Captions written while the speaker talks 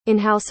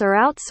in-house or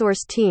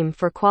outsourced team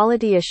for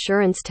quality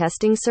assurance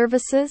testing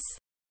services?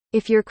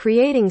 If you're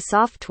creating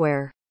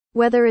software,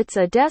 whether it's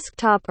a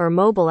desktop or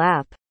mobile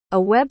app, a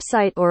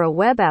website or a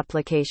web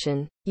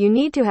application, you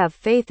need to have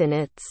faith in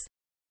its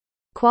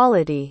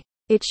quality.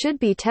 It should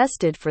be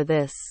tested for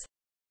this.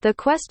 The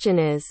question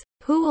is,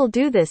 who will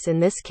do this in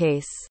this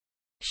case?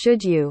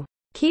 Should you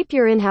keep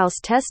your in-house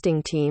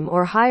testing team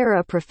or hire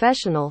a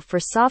professional for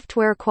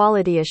software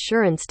quality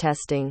assurance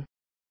testing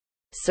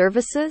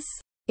services?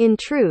 In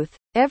truth,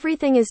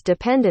 everything is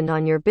dependent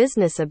on your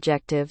business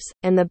objectives,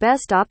 and the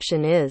best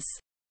option is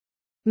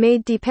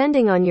made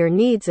depending on your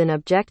needs and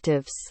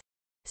objectives.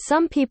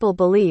 Some people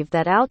believe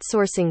that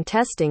outsourcing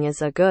testing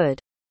is a good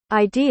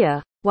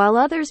idea, while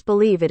others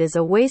believe it is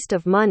a waste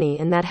of money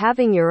and that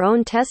having your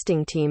own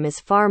testing team is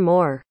far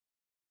more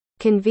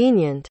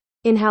convenient.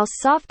 In-house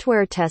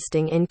software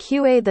testing and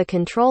QA, the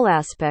control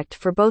aspect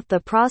for both the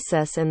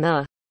process and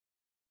the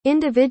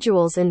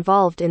individuals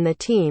involved in the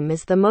team,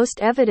 is the most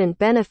evident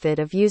benefit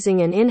of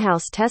using an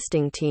in-house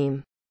testing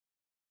team.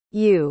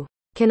 You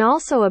can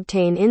also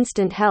obtain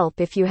instant help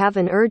if you have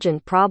an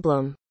urgent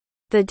problem.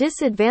 The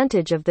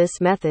disadvantage of this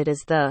method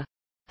is the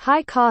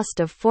high cost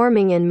of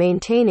forming and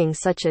maintaining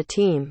such a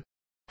team.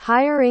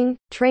 Hiring,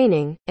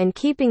 training, and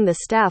keeping the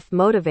staff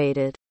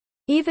motivated,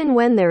 even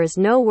when there is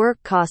no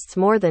work, costs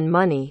more than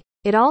money.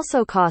 It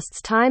also costs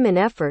time and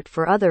effort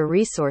for other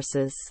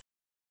resources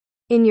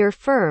in your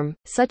firm,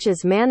 such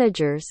as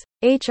managers,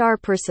 HR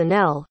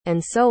personnel,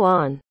 and so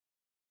on.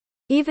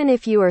 Even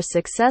if you are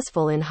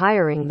successful in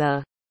hiring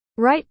the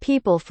right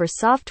people for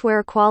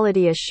software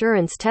quality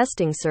assurance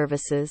testing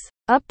services,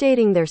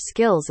 updating their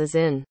skills is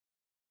an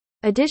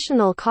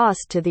additional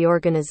cost to the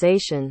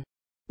organization.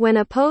 When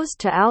opposed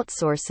to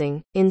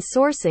outsourcing,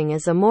 insourcing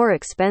is a more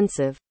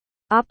expensive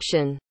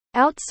option.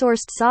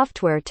 Outsourced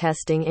software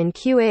testing and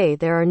QA.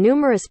 There are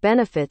numerous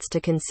benefits to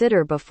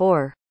consider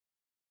before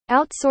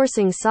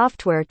outsourcing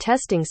software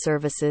testing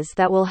services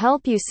that will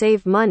help you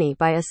save money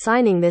by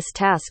assigning this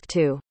task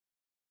to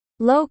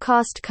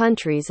low-cost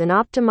countries and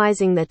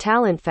optimizing the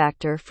talent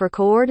factor for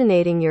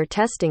coordinating your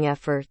testing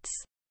efforts.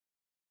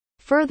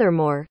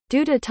 Furthermore,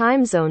 due to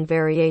time zone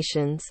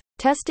variations,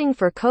 testing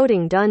for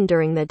coding done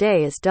during the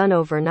day is done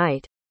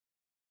overnight,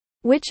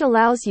 which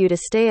allows you to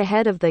stay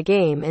ahead of the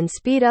game and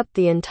speed up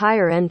the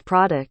entire end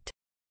product.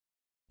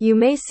 You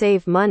may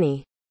save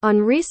money on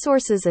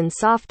resources and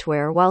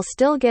software while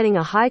still getting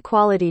a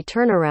high-quality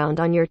turnaround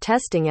on your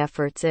testing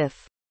efforts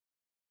if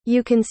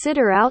you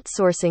consider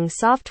outsourcing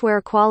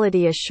software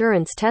quality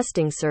assurance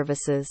testing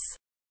services.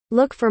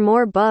 Look for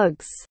more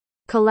bugs.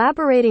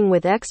 Collaborating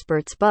with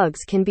experts, bugs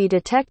can be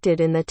detected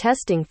in the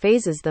testing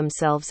phases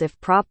themselves if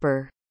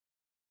proper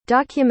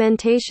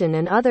documentation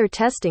and other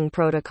testing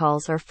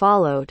protocols are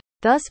followed,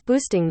 thus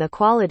boosting the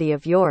quality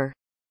of your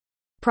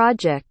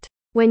project.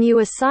 When you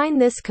assign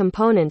this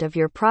component of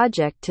your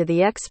project to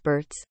the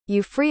experts,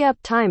 you free up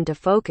time to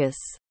focus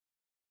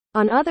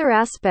on other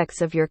aspects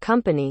of your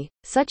company,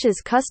 such as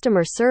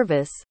customer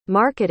service,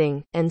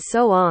 marketing, and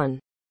so on.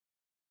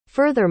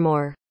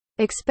 Furthermore,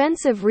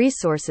 expensive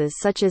resources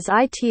such as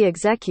IT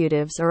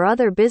executives or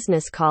other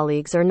business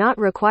colleagues are not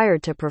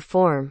required to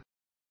perform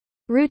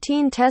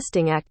routine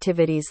testing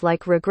activities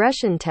like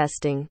regression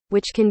testing,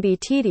 which can be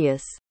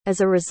tedious.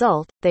 As a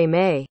result, they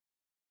may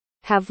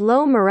have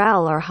low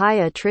morale or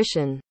high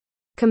attrition.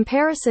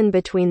 Comparison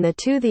between the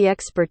two. The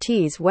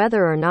expertise,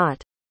 whether or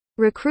not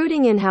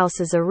recruiting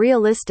in-house is a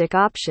realistic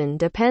option,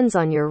 depends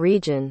on your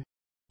region.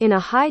 In a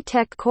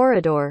high-tech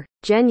corridor,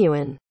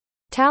 genuine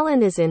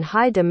talent is in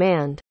high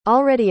demand,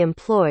 already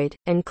employed,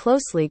 and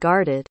closely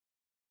guarded.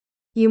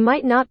 You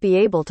might not be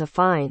able to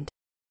find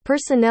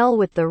personnel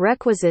with the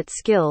requisite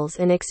skills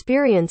and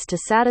experience to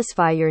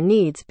satisfy your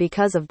needs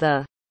because of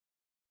the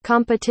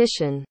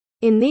competition.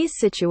 In these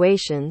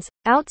situations,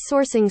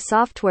 outsourcing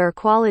software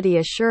quality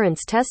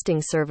assurance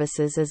testing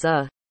services is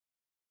a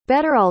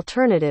better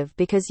alternative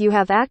because you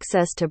have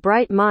access to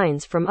bright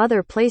minds from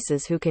other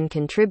places who can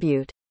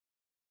contribute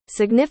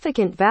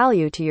significant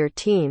value to your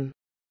team.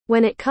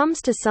 When it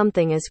comes to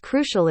something as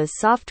crucial as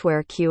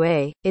software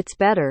QA, it's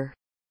better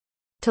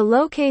to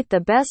locate the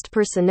best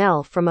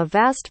personnel from a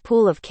vast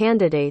pool of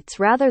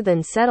candidates rather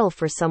than settle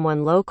for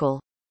someone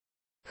local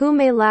who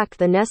may lack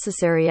the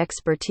necessary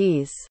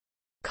expertise.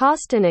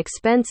 Cost and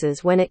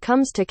expenses. When it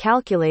comes to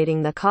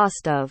calculating the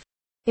cost of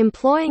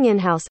employing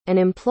in-house, an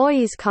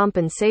employee's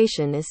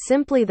compensation is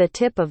simply the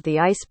tip of the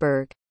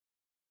iceberg.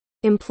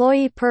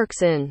 Employee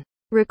perks and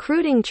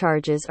recruiting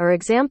charges are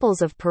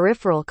examples of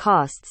peripheral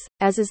costs,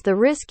 as is the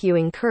risk you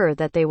incur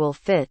that they will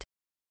fit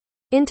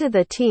into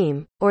the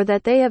team, or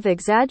that they have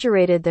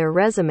exaggerated their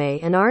resume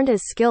and aren't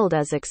as skilled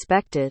as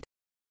expected.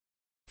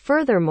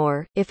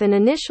 Furthermore, if an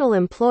initial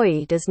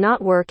employee does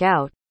not work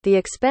out, the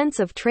expense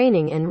of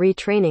training and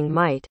retraining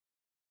might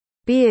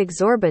be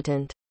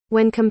exorbitant.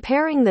 When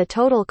comparing the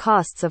total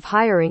costs of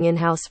hiring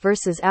in-house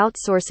versus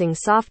outsourcing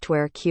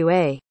software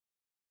QA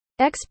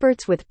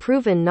experts with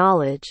proven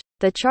knowledge,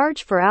 the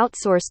charge for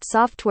outsourced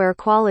software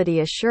quality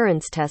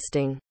assurance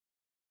testing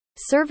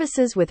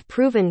Services with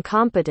proven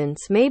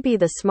competence may be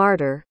the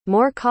smarter,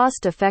 more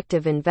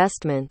cost-effective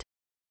investment.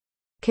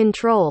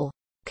 Control.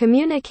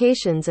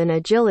 Communications and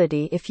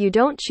agility. If you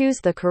don't choose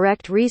the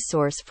correct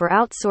resource for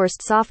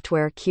outsourced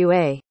software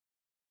QA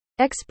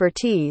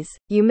expertise,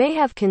 you may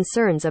have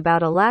concerns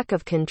about a lack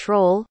of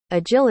control,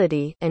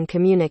 agility, and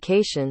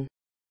communication.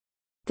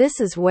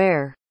 This is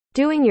where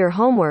doing your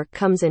homework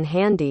comes in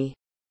handy.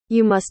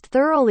 You must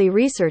thoroughly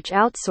research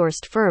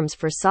outsourced firms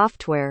for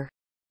software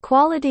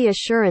quality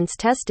assurance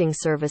testing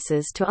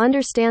services to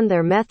understand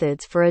their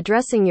methods for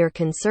addressing your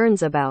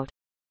concerns about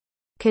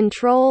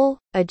control,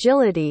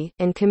 agility,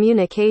 and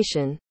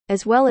communication,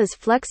 as well as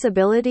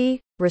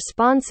flexibility,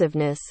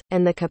 responsiveness,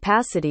 and the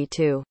capacity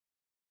to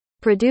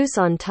produce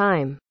on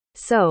time.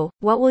 So,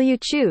 what will you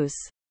choose?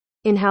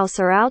 In-house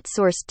or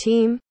outsourced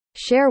team?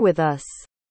 Share with us.